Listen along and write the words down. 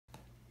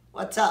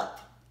What's up?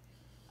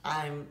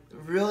 I'm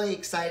really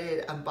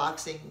excited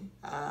unboxing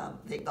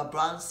the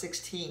LeBron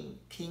 16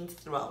 King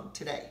Thorne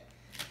today.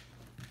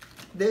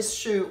 This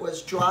shoe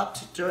was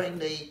dropped during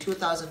the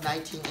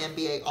 2019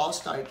 NBA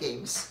All-Star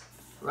Games,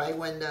 right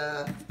when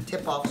the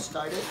tip-off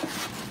started,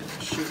 and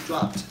the shoe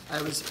dropped.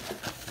 I was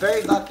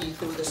very lucky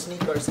through the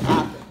sneakers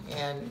app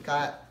and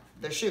got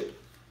the shoe.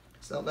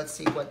 So let's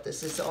see what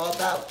this is all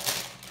about.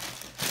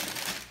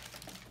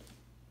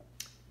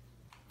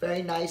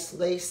 Very nice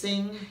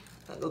lacing.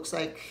 It looks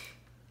like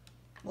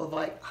more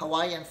like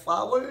Hawaiian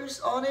flowers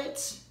on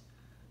it.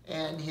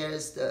 And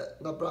here's the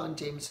LeBron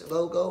James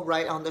logo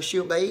right on the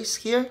shoelace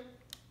here.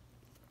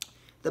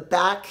 The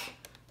back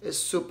is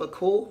super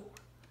cool.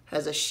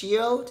 Has a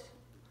shield.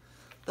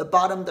 The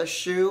bottom of the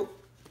shoe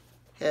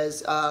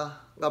has a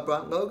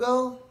LeBron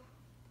logo.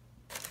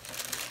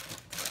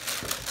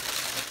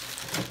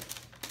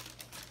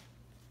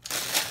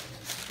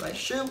 Right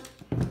shoe.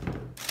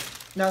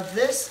 Now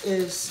this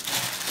is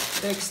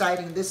very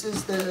exciting. This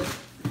is the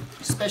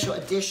special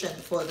edition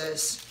for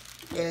this.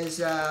 Is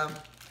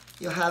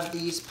you have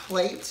these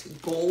plates,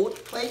 gold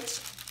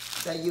plates,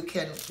 that you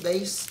can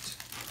lace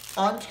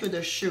onto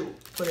the shoe.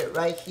 Put it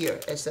right here.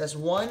 It says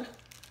one,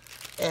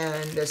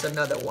 and there's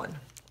another one.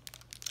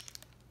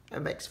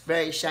 It makes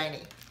very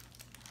shiny.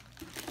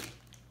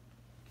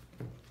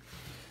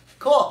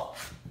 Cool.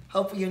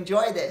 Hope you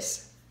enjoy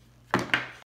this.